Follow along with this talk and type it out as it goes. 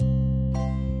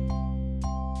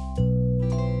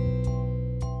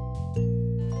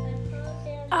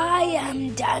I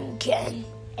am Duncan.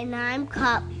 And I'm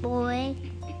Cut Boy.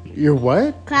 You're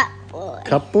what? Cut Boy.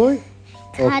 Cup boy?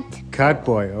 Cut. Cut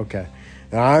boy, okay.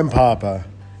 Now, I'm Papa,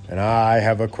 and I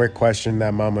have a quick question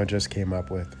that Mama just came up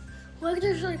with. What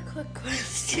is a quick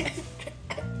question?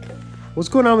 What's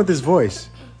going on with this voice?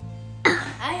 I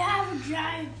have a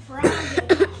giant frog in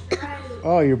my throat.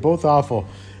 Oh, you're both awful.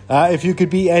 If you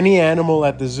could be any animal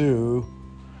at the zoo,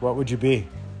 what would you be?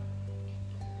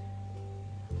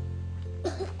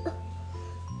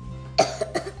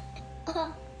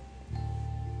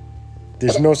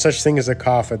 There's no such thing as a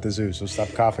cough at the zoo, so stop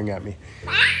coughing at me.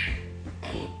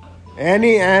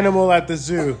 Any animal at the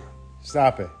zoo,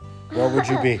 stop it. What would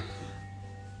you be?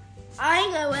 I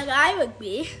know what I would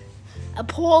be. A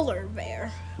polar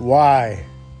bear. Why?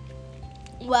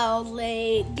 Well,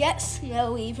 they get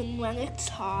snow even when it's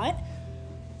hot.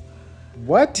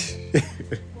 What?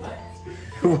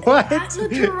 What? At the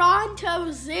Toronto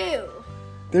Zoo.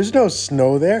 There's no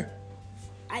snow there.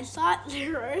 I thought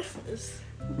there was.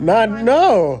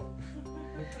 No.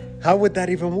 How would that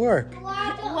even work?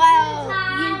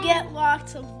 Well, you get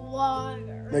lots of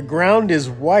water. The ground is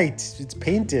white. It's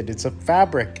painted. It's a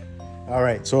fabric. All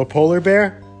right, so a polar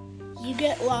bear? You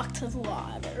get lots of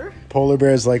water. Polar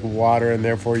bears like water, and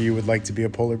therefore you would like to be a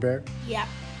polar bear? Yeah.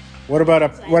 What about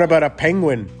a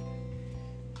penguin?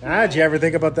 Did you ever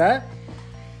think about that?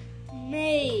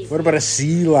 Maybe. What about a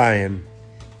sea lion?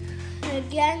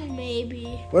 Again, maybe.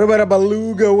 What about a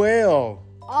beluga whale?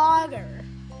 Otter.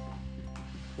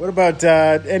 What about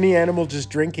any animal just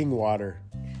drinking water?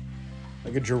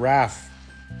 Like a giraffe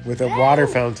with a water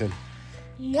fountain.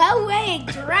 No way.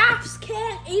 Giraffes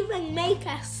can't even make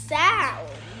a sound.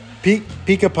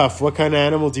 Pika Puff, what kind of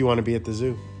animal do you want to be at the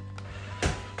zoo?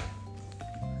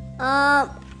 I'll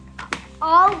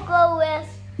go with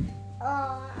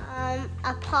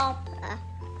a papa.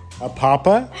 A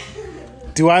papa?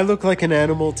 Do I look like an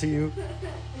animal to you?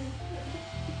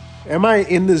 Am I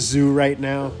in the zoo right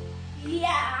now?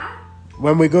 Yeah.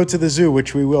 When we go to the zoo,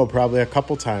 which we will probably a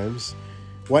couple times,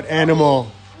 what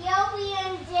animal? You'll be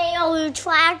in jail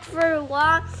trapped for a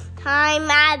long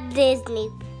time at Disney.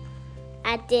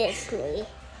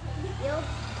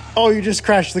 Oh, you just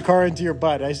crashed the car into your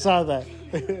butt. I saw that.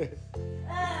 I'm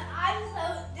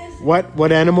so disappointed.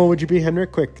 What animal would you be,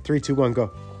 Henrik? Quick, 3, 2, 1,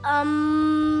 go.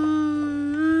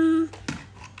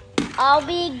 I'll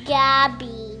be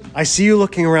Gabby. I see you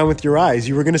looking around with your eyes.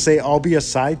 You were going to say, I'll be a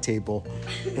side table.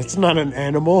 That's not an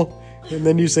animal. And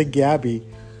then you said Gabby.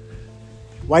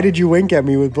 Why did you wink at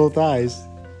me with both eyes?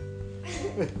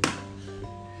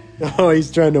 Oh, he's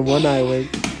trying to one eye wink.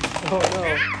 Oh,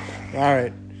 no. All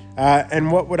right.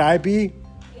 And what would I be?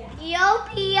 You'll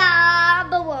be a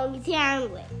bologna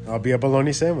sandwich. I'll be a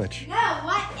bologna sandwich. No,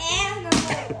 what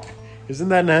animal? Isn't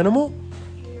that an animal?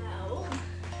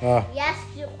 No. Yes,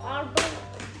 you are.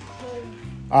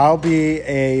 I'll be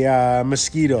a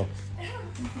mosquito.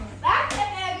 That's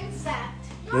an insect.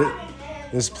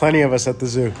 There's plenty of us at the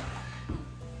zoo.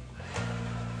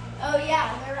 Oh,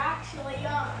 yeah, they're actually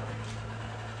young.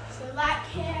 So that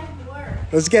can work.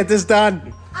 Let's get this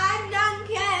done. I'm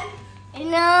Duncan.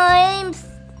 And I'm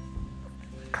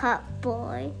Cut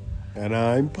Boy. And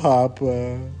I'm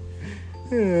Papa.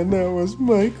 And that was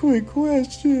my quick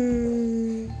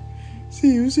question.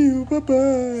 See you,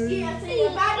 bye-bye. See ya,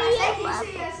 bye-bye.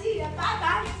 See ya,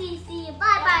 bye-bye. See you. Bye-bye.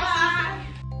 Bye.